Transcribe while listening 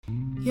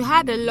You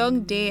had a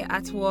long day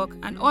at work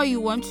and all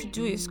you want to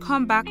do is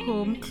come back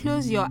home,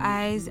 close your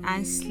eyes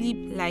and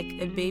sleep like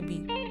a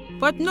baby.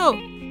 But no,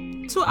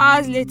 2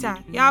 hours later,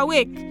 you're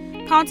awake,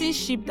 counting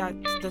sheep that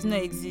does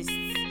not exist.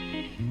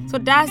 So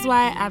that's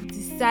why I've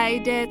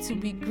decided to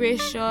be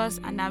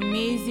gracious and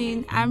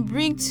amazing and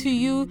bring to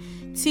you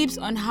tips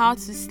on how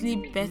to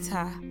sleep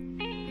better.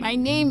 My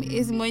name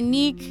is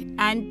Monique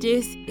and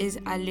this is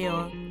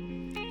Allure.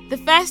 The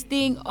first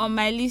thing on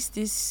my list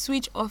is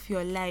switch off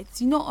your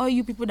lights. You know all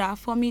you people that are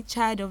forming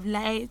child of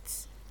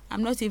light.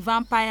 I'm not a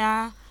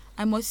vampire.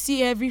 I must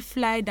see every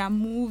fly that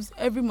moves,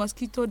 every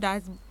mosquito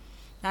that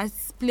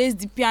plays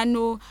the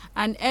piano,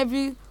 and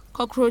every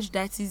cockroach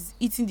that is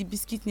eating the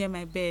biscuit near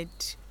my bed.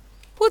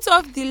 Put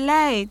off the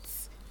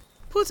lights.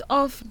 Put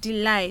off the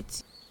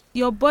light.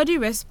 Your body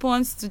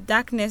responds to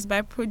darkness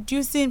by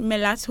producing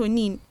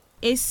melatonin,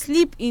 a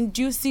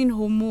sleep-inducing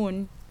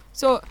hormone.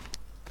 So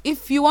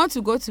if you want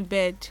to go to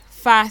bed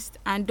fast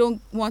and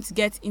don't want to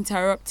get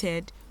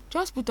interrupted,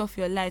 just put off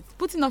your light.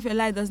 Putting off your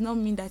light does not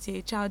mean that you're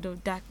a child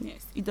of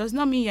darkness. It does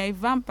not mean you're a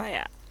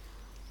vampire.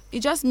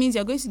 It just means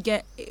you're going to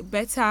get a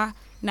better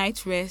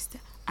night rest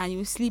and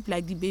you sleep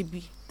like the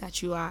baby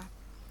that you are.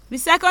 The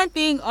second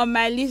thing on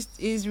my list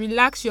is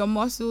relax your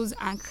muscles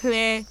and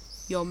clear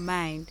your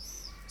mind.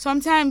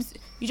 Sometimes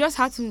you just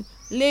have to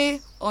lay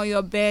on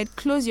your bed,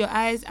 close your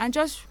eyes and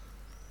just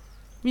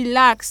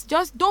relax.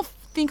 Just don't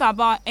think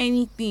about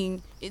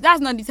anything.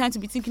 That's not the time to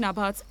be thinking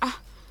about I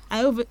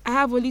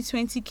have only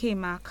 20k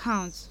in my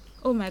account.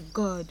 Oh my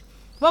god,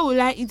 what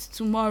will I eat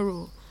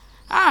tomorrow?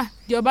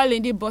 The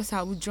Obalende bus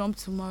I will jump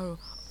tomorrow.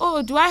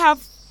 Oh, do I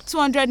have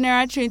 200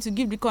 naira train to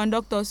give the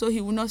conductor so he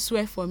will not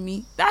swear for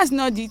me? That's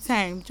not the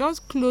time.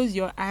 Just close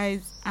your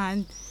eyes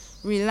and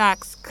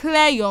relax.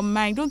 Clear your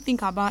mind. Don't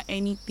think about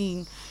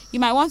anything. You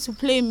might want to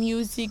play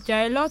music.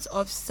 There are a lot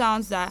of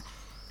sounds that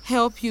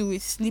help you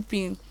with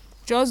sleeping.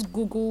 Just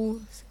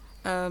Google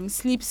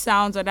sleep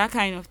sounds or that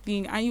kind of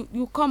thing, and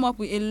you come up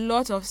with a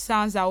lot of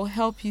sounds that will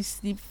help you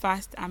sleep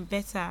fast and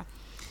better.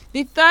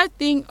 The third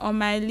thing on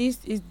my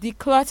list is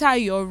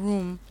declutter your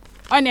room.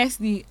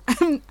 Honestly,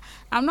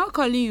 I'm not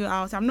calling you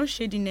out. I'm not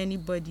shading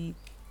anybody.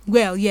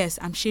 Well, yes,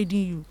 I'm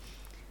shading you.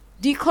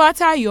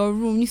 Declutter your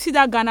room. You see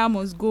that Ghana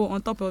must go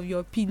on top of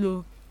your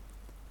pillow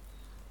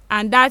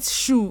and that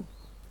shoe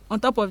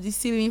on top of the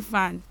ceiling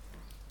fan,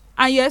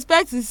 and you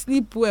expect to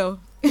sleep well.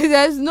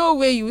 There's no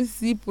way you will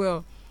sleep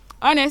well.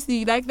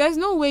 Honestly, there's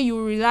no way you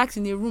will relax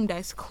in a room that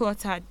is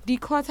cluttered.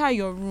 Declutter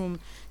your room.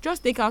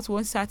 Just take out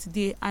one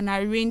Saturday and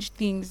arrange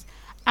things.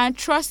 And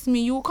trust me,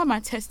 you will come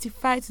and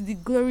testify to the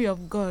glory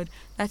of God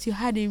that you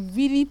had a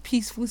really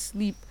peaceful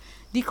sleep.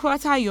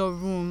 Declutter your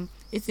room.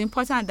 It's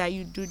important that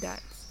you do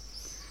that.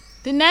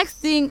 The next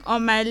thing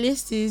on my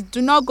list is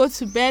do not go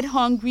to bed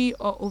hungry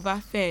or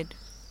overfed.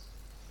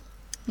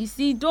 You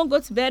see, don't go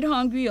to bed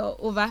hungry or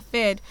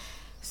overfed.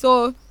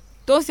 So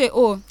don't say,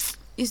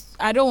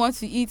 I don't want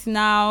to eat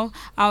now,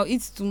 I'll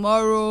eat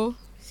tomorrow.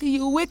 See,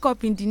 you wake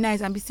up in the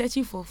night and be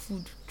searching for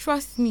food.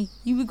 Trust me,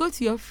 you will go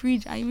to your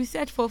fridge and you will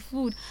search for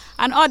food.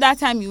 And all that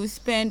time you will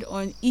spend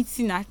on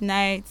eating at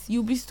night,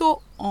 you'll be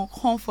so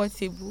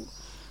uncomfortable.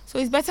 So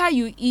it's better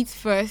you eat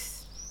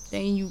first,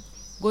 then you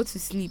go to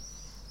sleep.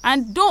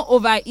 And don't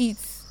overeat.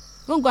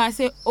 Don't go and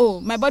say,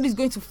 my body is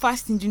going to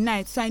fast in the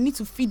night, so I need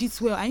to feed it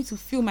well. I need to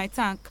fill my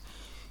tank.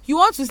 You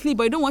want to sleep,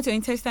 but you don't want your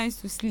intestines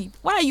to sleep.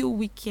 Why are you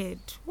wicked?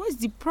 What's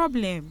the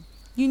problem?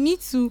 You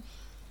need to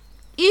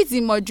eat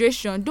in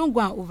moderation. Don't go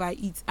and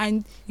overeat.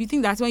 And you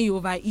think that when you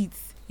overeat,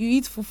 you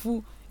eat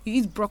fufu, you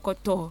eat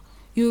brokoto,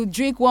 you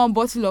drink 1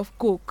 bottle of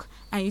Coke,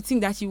 and you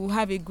think that you will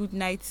have a good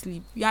night's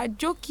sleep. You are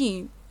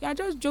joking. You are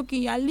just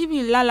joking. You are living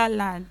in la la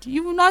land.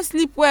 You will not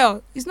sleep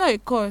well. It's not a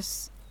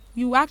curse.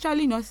 You will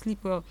actually not sleep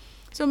well.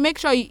 So make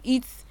sure you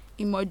eat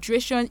in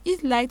moderation.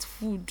 Eat light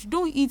food.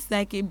 Don't eat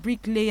like a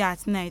bricklayer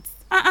at night.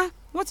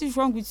 What is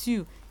wrong with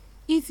you?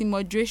 Eat in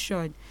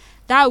moderation.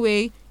 That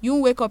way, you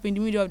won't wake up in the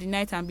middle of the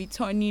night and be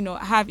turning or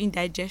have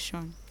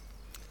indigestion.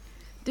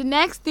 The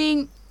next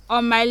thing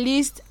on my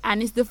list,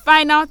 and it's the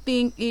final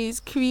thing, is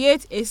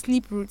create a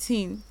sleep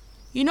routine.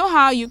 You know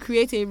how you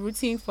create a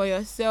routine for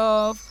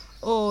yourself?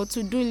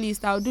 To-do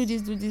list, I'll do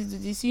this, do this, do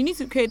this. You need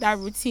to create that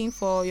routine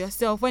for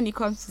yourself when it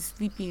comes to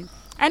sleeping.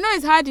 I know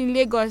it's hard in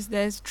Lagos.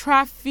 There's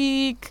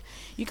traffic.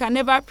 You can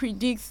never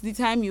predict the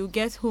time you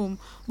get home.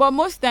 But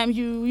most times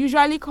you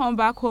usually come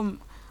back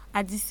home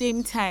at the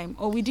same time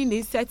or within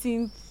a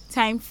certain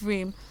time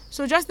frame.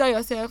 So just tell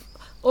yourself,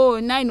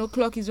 9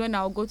 o'clock is when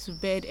I'll go to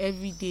bed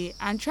every day,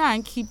 and try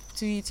and keep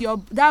to it.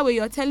 That way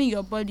you're telling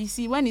your body,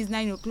 see, when it's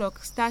 9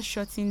 o'clock, start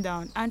shutting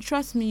down. And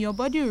trust me, your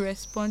body will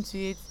respond to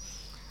it.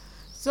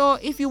 So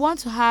if you want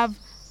to have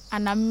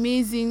an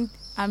amazing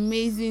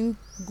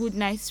good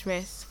night's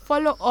rest,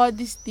 follow all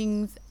these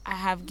things I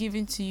have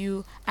given to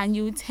you and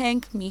you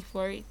thank me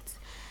for it.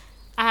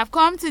 I have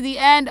come to the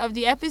end of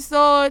the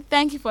episode.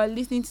 Thank you for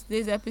listening to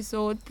today's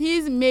episode.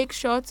 Please make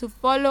sure to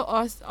follow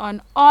us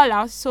on all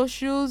our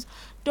socials.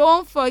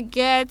 Don't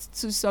forget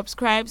to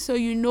subscribe so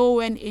you know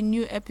when a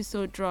new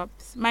episode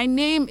drops. My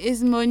name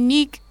is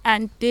Monique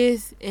and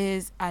this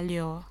is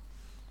Allure.